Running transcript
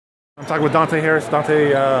I'm talking with Dante Harris. Dante,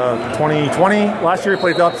 2020. Last year he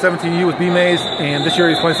played up 17U with BMaze, and this year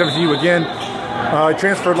he's playing 17U again. He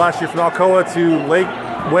transferred last year from Alcoa to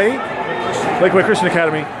Lakeway Christian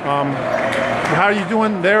Academy. How are you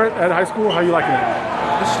doing there at high school? How are you liking it?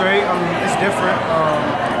 It's straight. It's different.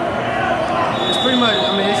 It's pretty much.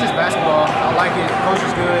 It's just basketball. I like it. Coach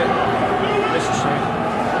is good. It's just straight.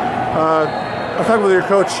 I talked with your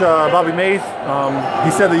coach, Bobby Mays. He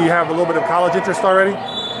said that you have a little bit of college interest already.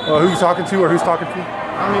 Who you talking to, or who's talking to you?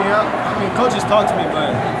 Coaches talk to me, but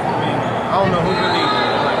I don't know who really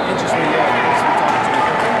interests me yet.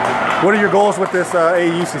 What are your goals with this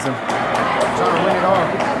AAU season? Trying to win it all.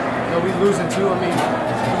 We losing too. You're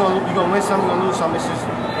gonna win some, you're gonna lose some. It's just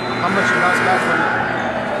how much you bounce back from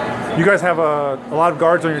it. You guys have a lot of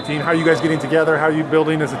guards on your team. How are you guys getting together? How are you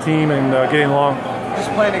building as a team and getting along? Just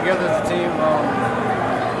playing together as a team.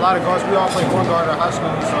 A lot of guards. We all play one guard at high school,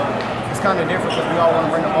 so it's kind of different because we all want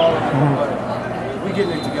to bring the ball in. But we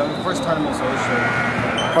getting it together. First tournament, so it's straight.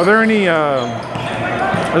 Are there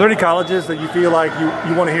any colleges that you feel like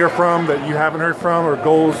you want to hear from that you haven't heard from, or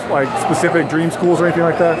goals like specific dream schools or anything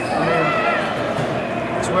like that?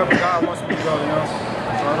 It's wherever God wants me to go, So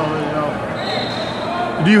I don't really know.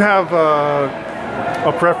 Do you have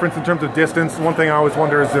a preference in terms of distance? One thing I always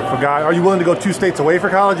wonder is if are you willing to go 2 states away for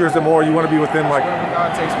college, or is it more you want to be within like? Wherever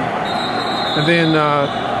God takes me. And then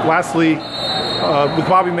lastly, with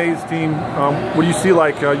Bobby Mays' team, what do you see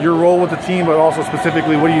like your role with the team, but also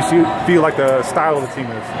specifically, what do you feel like the style of the team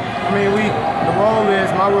is? My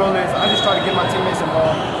role is, I just try to get my teammates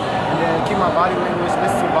involved, and then keep my body language,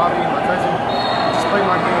 listen to Bobby, my cousin, just play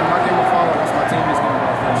my game will follow once my teammates get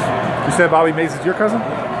involved first. You said Bobby Mays is your cousin?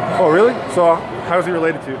 Yeah. Oh, really? So how is he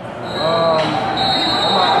related to you? My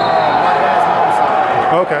dad's mom's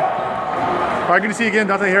side. Okay. All right, good to see you again,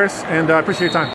 Dante Harris, and I appreciate your time.